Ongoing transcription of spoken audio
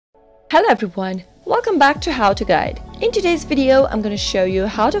Hello everyone, welcome back to How to Guide. In today's video, I'm going to show you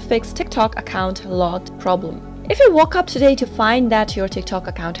how to fix TikTok account locked problem. If you woke up today to find that your TikTok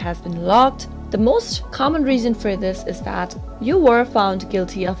account has been locked, the most common reason for this is that you were found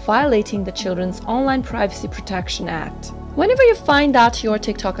guilty of violating the Children's Online Privacy Protection Act. Whenever you find that your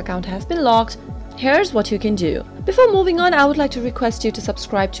TikTok account has been locked, here's what you can do. Before moving on, I would like to request you to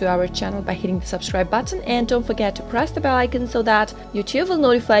subscribe to our channel by hitting the subscribe button, and don't forget to press the bell icon so that YouTube will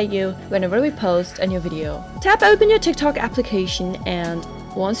notify you whenever we post a new video. Tap open your TikTok application, and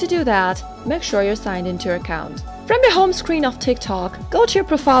once you do that, make sure you're signed into your account. From your home screen of TikTok, go to your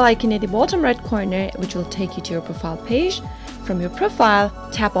profile icon at the bottom right corner, which will take you to your profile page. From your profile,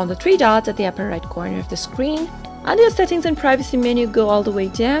 tap on the three dots at the upper right corner of the screen. Under your settings and privacy menu, go all the way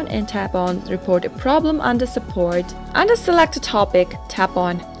down and tap on report a problem under support. Under select a topic, tap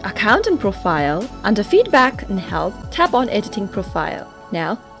on account and profile. Under feedback and help, tap on editing profile.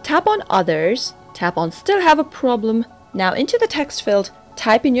 Now tap on others, tap on still have a problem. Now into the text field,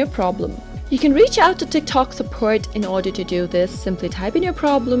 type in your problem. You can reach out to TikTok support. In order to do this, simply type in your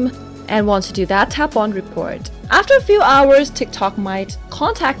problem, and once you do that, tap on report. After a few hours, TikTok might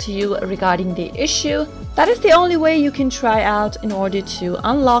contact you regarding the issue. That is the only way you can try out in order to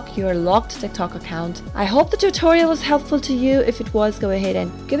unlock your locked TikTok account. I hope the tutorial was helpful to you. If it was, go ahead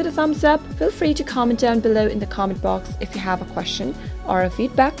and give it a thumbs up. Feel free to comment down below in the comment box if you have a question or a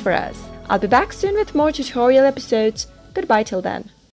feedback for us. I'll be back soon with more tutorial episodes. Goodbye till then.